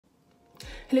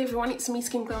Hello everyone, it's me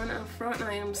Skin Glow and Afro, and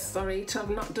I am sorry to have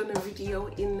not done a video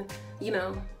in, you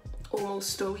know,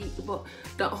 almost a week, but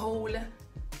that whole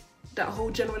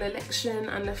general election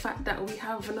and the fact that we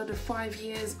have another 5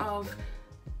 years of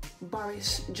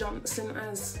Boris Johnson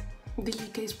as the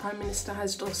UK's Prime Minister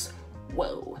has just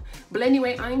whoa. But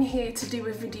anyway, I'm here to do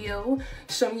a video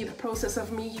showing you the process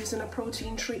of me using a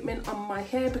protein treatment on my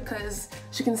hair because,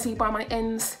 as you can see by my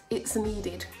ends, it's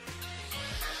needed.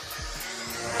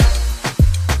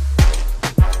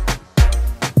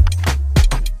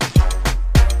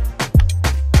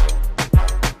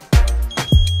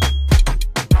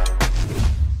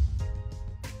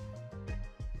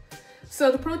 So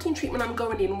the protein treatment I'm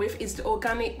going in with is the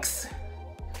Organics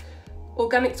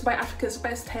by Africa's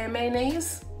Best Hair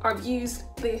Mayonnaise. I've used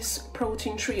this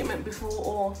protein treatment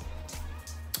before,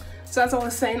 so as I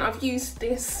was saying, I've used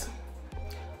this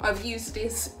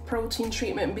protein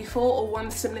treatment before, or one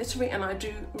similar to it, and I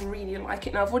do really like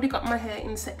it. Now I've already got my hair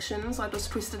in sections. I just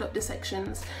twisted up the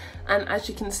sections, and as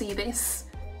you can see,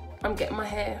 I'm getting my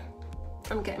hair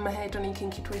done in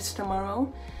kinky twist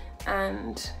tomorrow,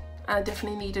 and I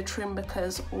definitely need a trim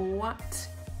because what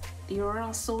the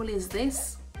asshole is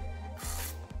this?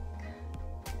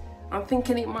 I'm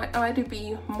thinking it might either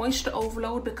be moisture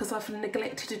overload because I've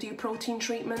neglected to do protein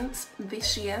treatments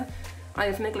this year.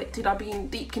 I've been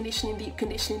deep conditioning,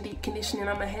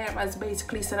 and my hair has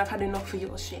basically said I've had enough of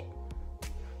your shit.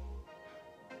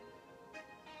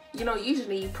 You know,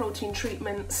 usually protein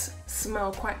treatments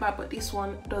smell quite bad, but this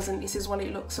one doesn't. This is what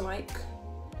it looks like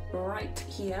right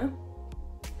here.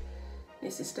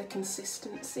 This is the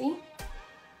consistency.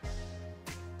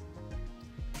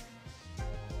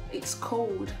 It's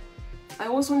cold. I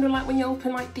always wonder, like, when you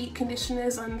open like deep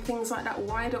conditioners and things like that,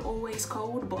 why they're always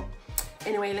cold. But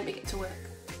anyway, let me get to work.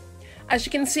 As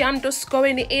you can see, I'm just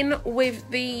going in with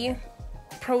the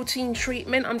protein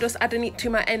treatment. I'm just adding it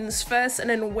to my ends first and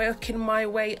then working my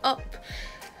way up,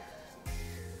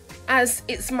 as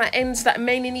it's my ends that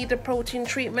mainly need the protein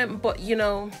treatment, but you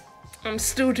know, I'm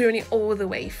still doing it all the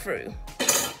way through.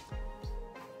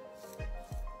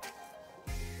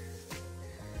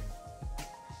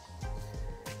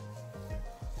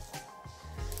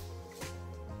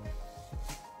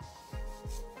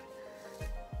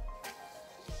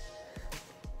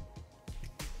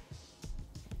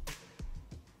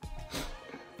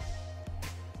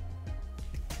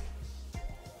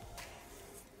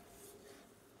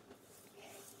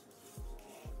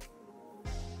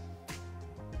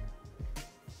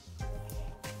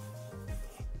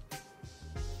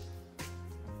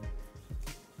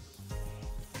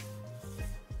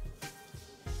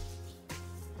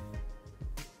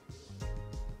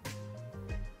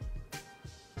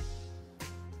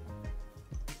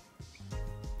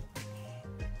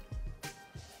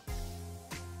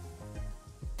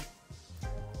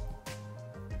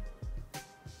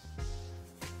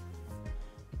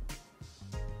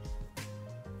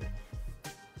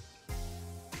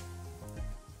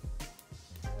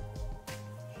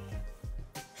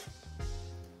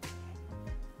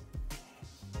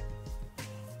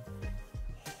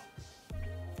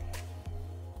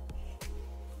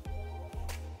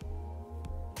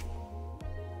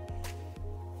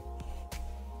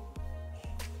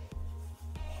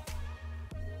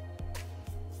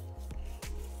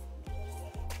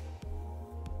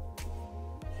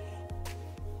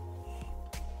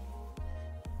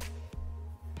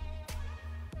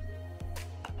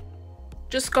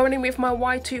 Just going in with my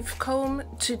wide tooth comb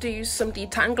to do some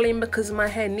detangling because my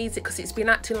hair needs it, because it's been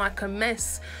acting like a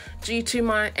mess due to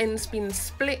my ends being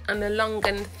split and the long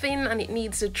and thin, and it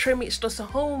needs a trim. It's just a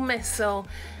whole mess. So,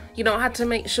 you know, I had to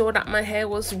make sure that my hair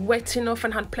was wet enough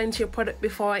and had plenty of product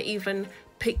before I even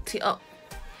picked it up.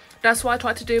 That's why I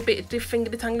tried to do a bit of the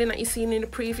finger detangling that you've seen in the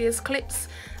previous clips,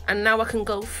 and now I can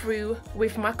go through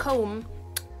with my comb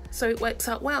so it works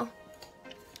out well.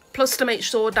 Plus to make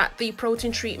sure that the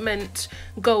protein treatment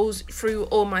goes through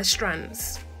all my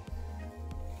strands.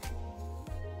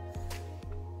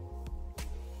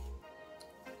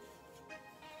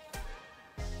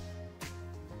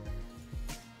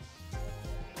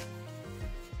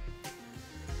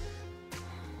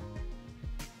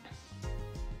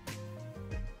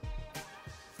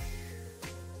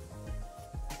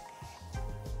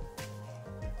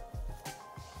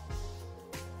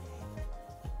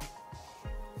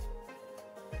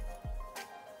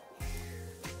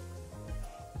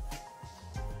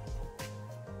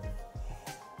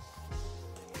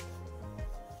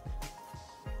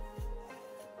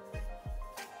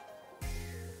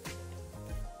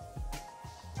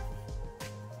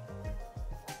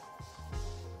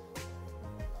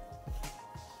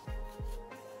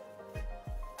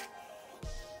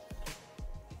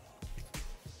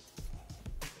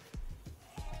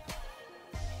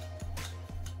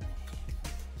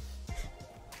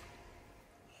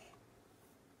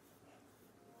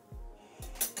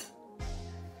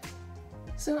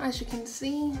 So as you can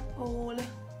see, all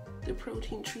the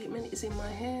protein treatment is in my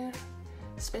hair,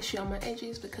 especially on my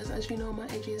edges, because as you know, my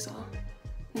edges are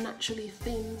naturally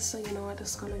thin, so you know I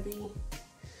just gotta be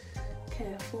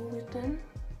careful with them.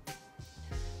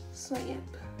 So yep,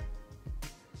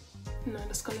 now I'm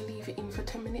just gonna leave it in for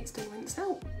 10 minutes then rinse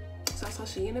out. So I'll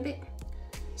show you in a bit.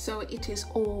 So it is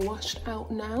all washed out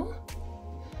now,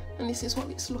 and this is what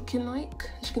it's looking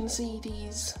like. As you can see,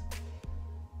 these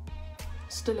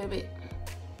still a bit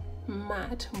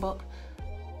mad, but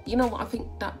you know what, I think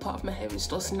that part of my hair is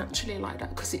just naturally like that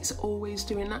because it's always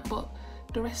doing that, but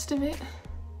the rest of it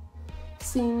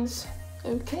seems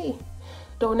okay.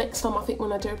 Though next time, I think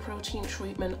when I do a protein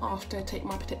treatment after I take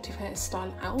my protective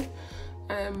hairstyle out,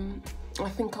 I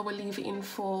think I will leave it in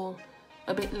for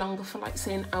a bit longer, for like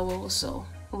say an hour or so,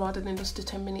 rather than just the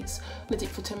 10 minutes. Let it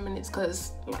for 10 minutes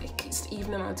because like it's the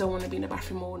evening, I don't want to be in the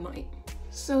bathroom all night.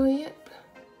 So yep,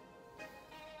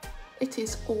 it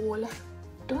is all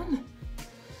done.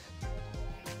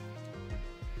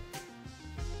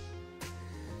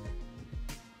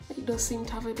 It does seem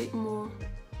to have a bit more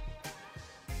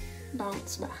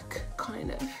bounce back,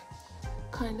 kind of.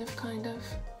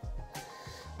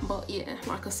 But yeah,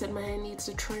 like I said, my hair needs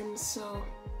a trim, so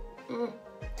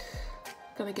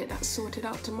gonna get that sorted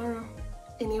out tomorrow.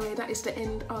 Anyway, that is the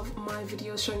end of my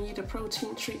video showing you the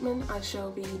protein treatment. I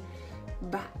shall be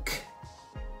back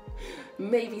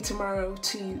maybe tomorrow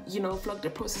to, you know, vlog the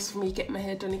process of me getting my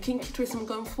hair done. A kinky twist, I'm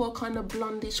going for a kind of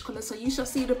blondish colour, so you shall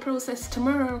see the process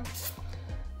tomorrow.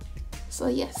 So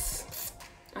yes,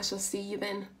 I shall see you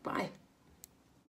then. Bye.